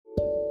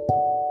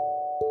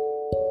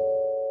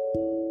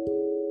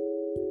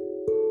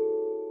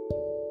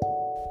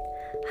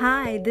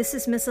Hi, this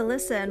is Miss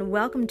Alyssa and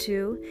welcome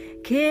to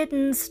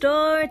Kitten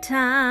Story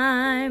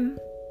Time.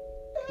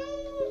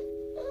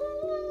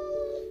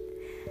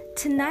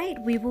 Tonight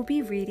we will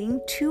be reading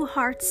Two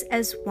Hearts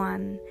as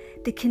One,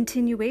 the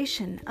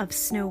continuation of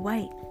Snow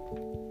White.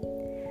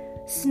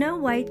 Snow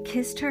White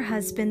kissed her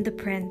husband, the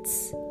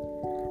prince.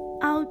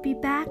 "I'll be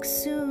back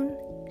soon,"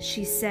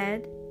 she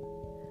said.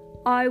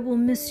 "I will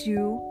miss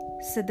you,"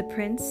 said the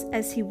prince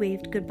as he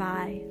waved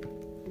goodbye.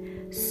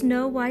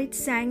 Snow White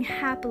sang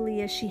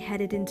happily as she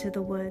headed into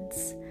the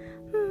woods.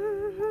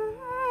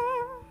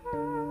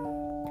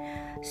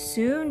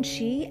 Soon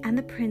she and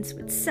the prince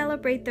would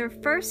celebrate their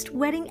first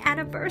wedding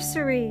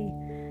anniversary.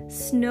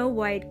 Snow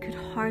White could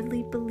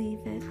hardly believe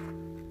it.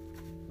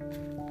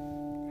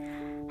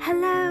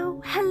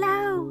 "Hello,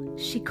 hello,"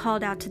 she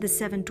called out to the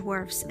 7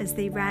 dwarfs as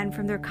they ran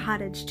from their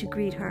cottage to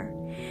greet her.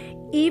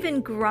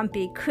 Even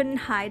Grumpy couldn't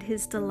hide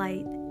his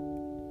delight.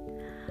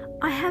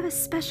 "I have a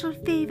special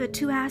favor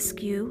to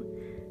ask you,"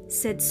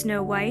 said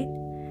Snow White.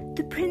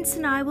 "The prince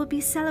and I will be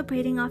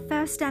celebrating our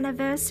first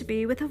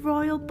anniversary with a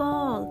royal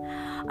ball.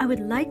 I would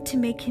like to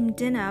make him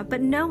dinner, but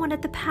no one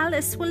at the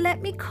palace will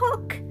let me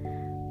cook."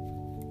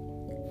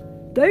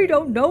 "They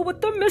don't know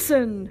what they're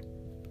missing,"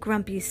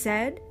 Grumpy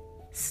said.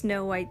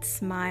 Snow White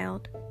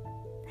smiled.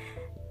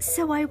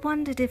 "So I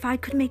wondered if I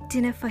could make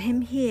dinner for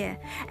him here,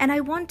 and I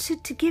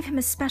wanted to give him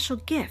a special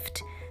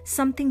gift,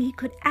 something he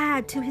could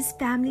add to his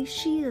family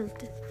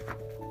shield."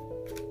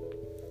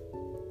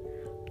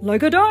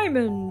 "Like a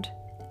diamond?"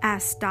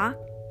 asked Doc.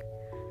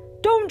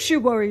 "Don't you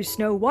worry,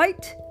 Snow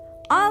White.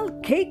 I'll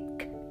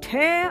take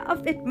care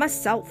of it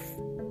myself.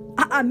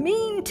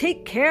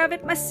 Take care of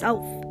it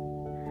myself."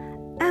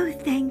 "Oh,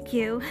 thank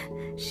you,"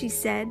 she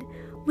said.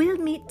 "We'll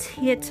meet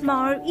here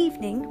tomorrow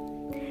evening."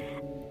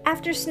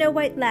 After Snow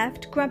White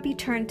left, Grumpy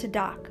turned to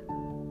Doc.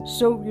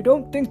 "So you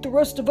don't think the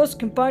rest of us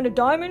can find a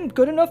diamond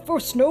good enough for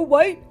Snow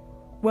White?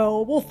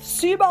 Well, we'll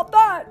see about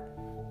that."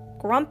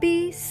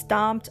 Grumpy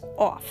stomped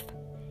off.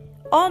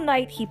 All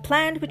night he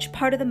planned which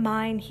part of the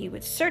mine he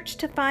would search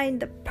to find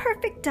the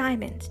perfect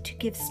diamond to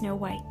give Snow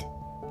White.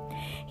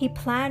 He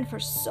planned for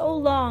so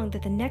long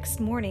that the next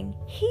morning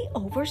he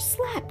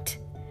overslept.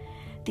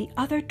 The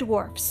other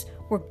dwarfs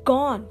were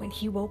gone when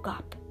he woke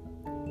up.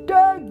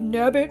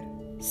 "Dagnabbit,"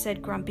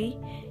 said Grumpy.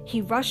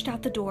 He rushed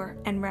out the door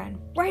and ran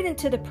right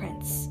into the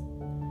prince.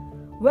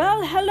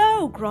 "Well,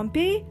 hello,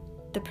 Grumpy,"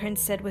 the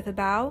prince said with a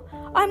bow.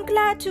 "I'm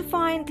glad to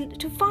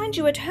find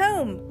you at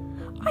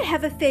home. I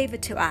have a favor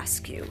to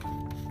ask you."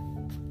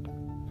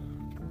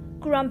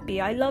 "Grumpy,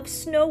 I love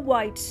Snow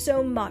White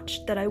so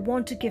much that I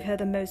want to give her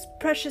the most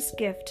precious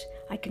gift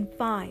I can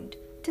find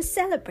to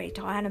celebrate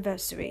our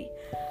anniversary.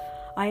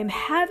 I am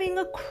having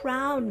a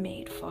crown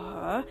made for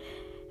her,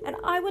 and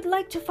I would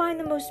like to find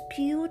the most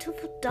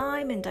beautiful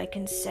diamond I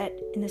can set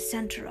in the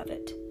center of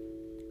it."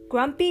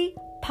 Grumpy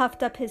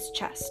puffed up his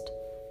chest.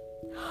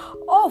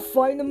 "I'll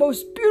find the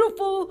most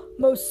beautiful,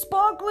 most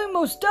sparkling,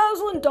 most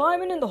dazzling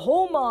diamond in the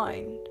whole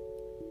mine."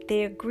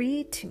 They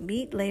agreed to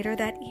meet later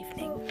that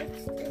evening.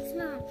 It's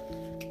not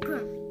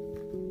Grumpy.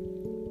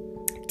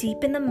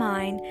 Deep in the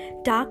mine,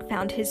 Doc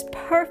found his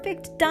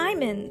perfect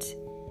diamond.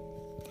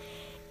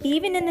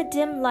 Even in the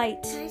dim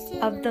light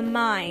of the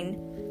mine,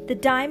 the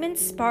diamond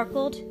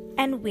sparkled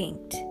and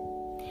winked.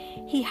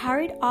 He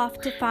hurried off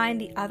to find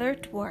the other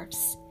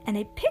dwarfs and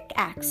a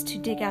pickaxe to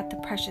dig out the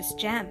precious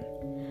gem.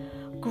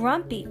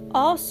 Grumpy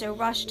also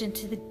rushed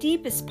into the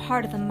deepest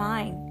part of the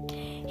mine.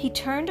 He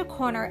turned a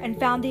corner and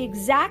found the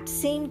exact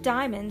same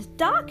diamond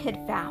Doc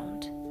had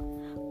found.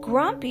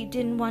 Grumpy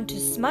didn't want to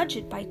smudge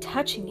it by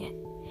touching it.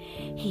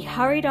 He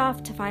hurried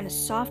off to find a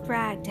soft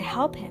rag to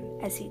help him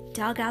as he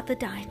dug out the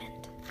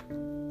diamond.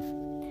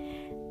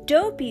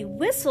 Dopey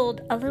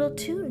whistled a little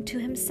tune to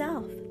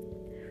himself.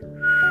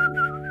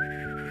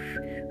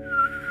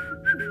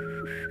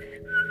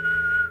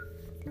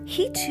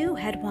 He too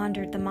had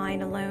wandered the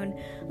mine alone,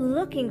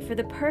 looking for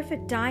the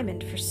perfect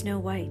diamond for Snow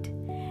White.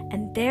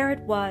 And there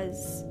it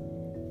was,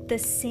 the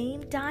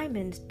same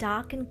diamond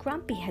Doc and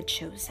Grumpy had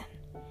chosen.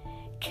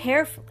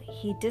 Carefully,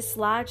 he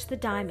dislodged the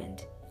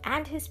diamond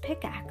and his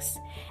pickaxe,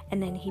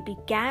 and then he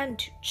began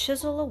to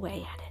chisel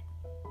away at it.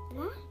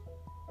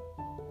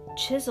 What?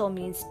 Chisel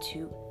means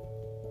to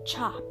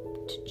chop,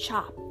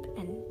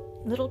 and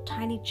little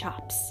tiny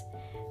chops.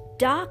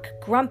 Doc,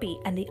 Grumpy,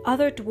 and the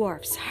other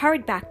dwarfs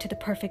hurried back to the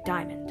perfect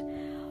diamond.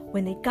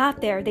 When they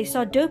got there, they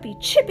saw Dopey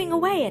chipping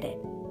away at it.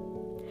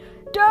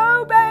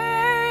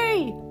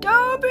 "Dopey!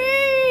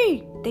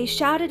 Dopey!" they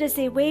shouted as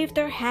they waved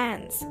their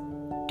hands.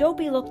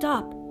 Dopey looked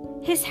up.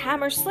 His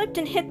hammer slipped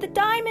and hit the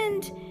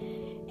diamond.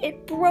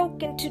 It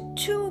broke into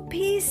 2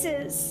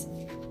 pieces.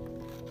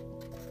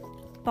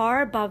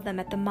 Far above them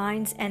at the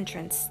mine's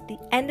entrance, the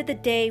end of the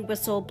day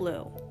whistle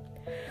blew.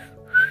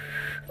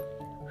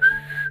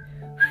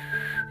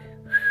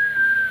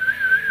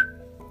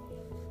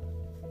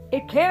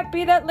 "It can't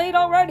be that late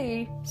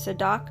already," said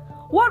Doc.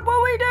 "What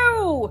will we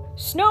do?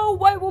 Snow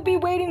White will be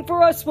waiting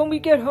for us when we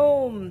get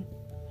home."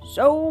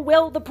 "So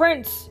will the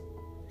prince,"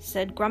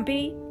 said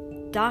Grumpy.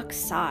 Doc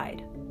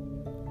sighed.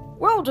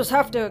 "We'll just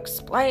have to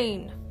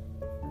explain."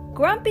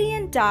 Grumpy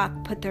and Doc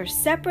put their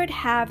separate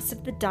halves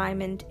of the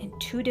diamond in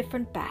 2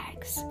 different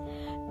bags.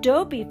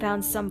 Dopey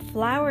found some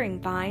flowering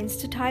vines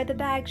to tie the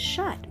bags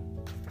shut.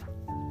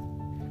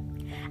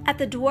 At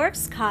the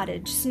dwarf's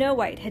cottage, Snow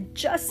White had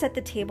just set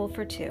the table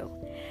for 2.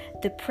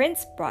 The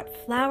prince brought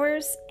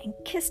flowers and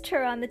kissed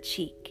her on the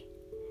cheek.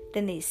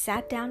 Then they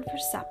sat down for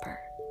supper.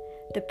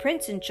 The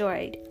prince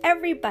enjoyed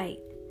every bite.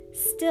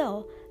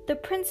 Still, the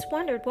prince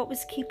wondered what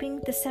was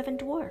keeping the 7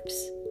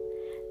 dwarfs.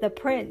 The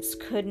prince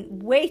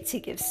couldn't wait to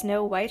give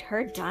Snow White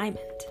her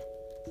diamond.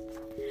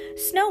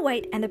 Snow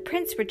White and the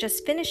prince were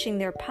just finishing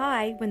their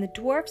pie when the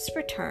dwarfs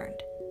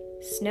returned.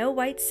 Snow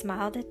White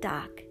smiled at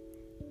Doc.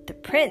 The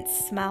prince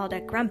smiled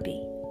at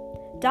Grumpy.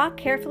 Doc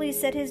carefully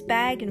set his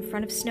bag in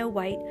front of Snow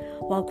White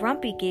while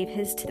Grumpy gave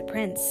his to the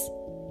prince.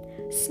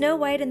 Snow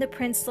White and the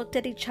prince looked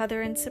at each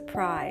other in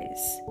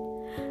surprise.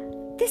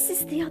 "This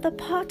is the other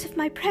part of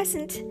my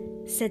present,"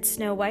 said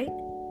Snow White.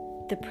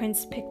 The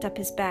prince picked up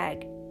his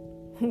bag.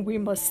 "We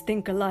must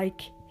think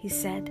alike," he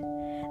said.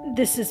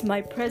 "This is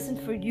my present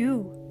for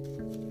you."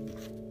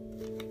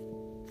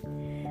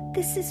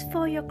 "This is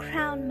for your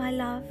crown, my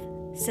love,"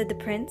 said the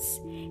prince.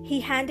 He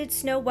handed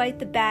Snow White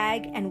the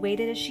bag and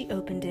waited as she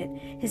opened it.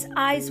 His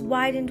eyes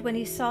widened when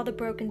he saw the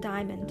broken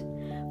diamond.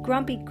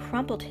 Grumpy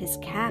crumpled his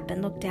cap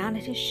and looked down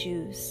at his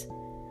shoes.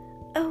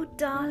 "Oh,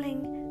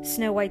 darling,"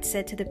 Snow White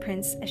said to the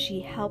prince as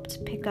she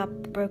helped pick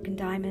up the broken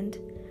diamond.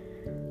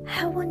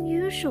 "How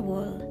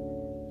unusual."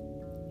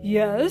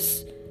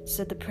 "Yes,"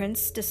 said the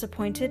prince,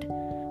 disappointed.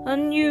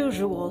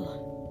 "Unusual."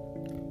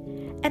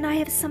 "And I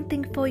have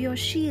something for your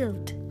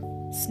shield."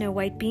 Snow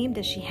White beamed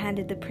as she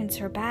handed the prince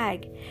her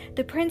bag.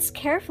 The prince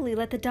carefully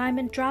let the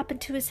diamond drop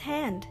into his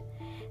hand.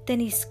 Then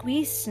he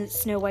squeezed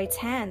Snow White's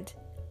hand.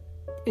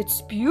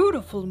 "It's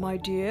beautiful, my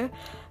dear,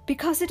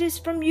 because it is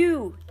from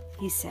you,"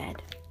 he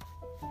said.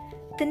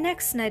 The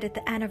next night at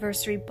the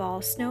anniversary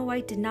ball, Snow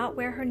White did not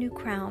wear her new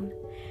crown.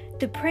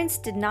 The prince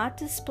did not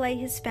display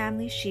his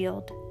family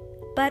shield.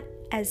 But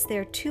as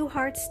their 2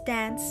 hearts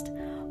danced,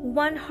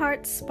 1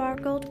 heart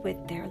sparkled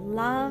with their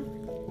love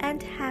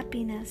and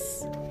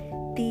happiness.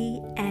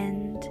 The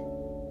end.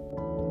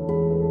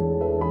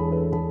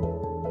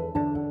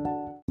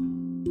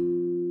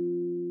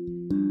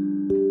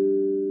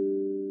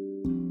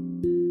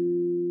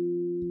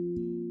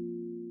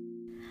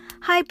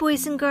 Hi,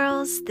 boys and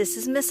girls. This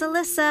is Miss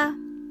Alyssa.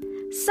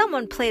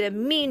 Someone played a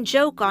mean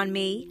joke on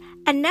me,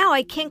 and now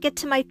I can't get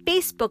to my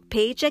Facebook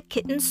page at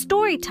Kitten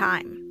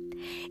Storytime.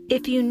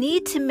 If you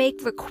need to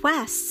make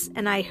requests,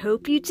 and I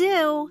hope you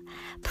do,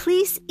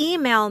 please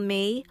email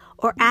me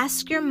or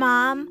ask your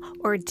mom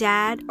or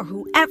dad or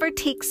whoever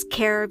takes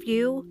care of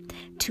you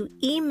to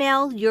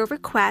email your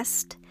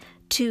request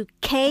to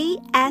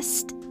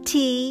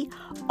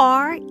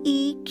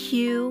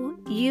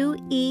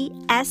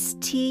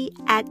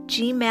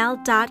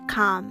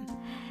kstrequest@gmail.com.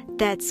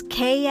 That's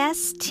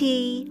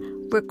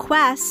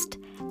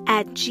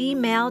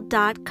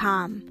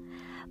kstrequest@gmail.com.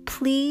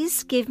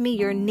 Please give me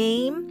your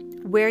name,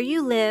 where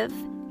you live,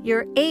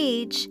 your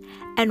age,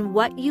 and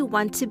what you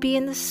want to be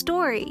in the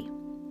story.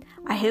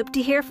 I hope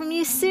to hear from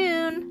you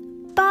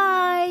soon.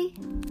 Bye!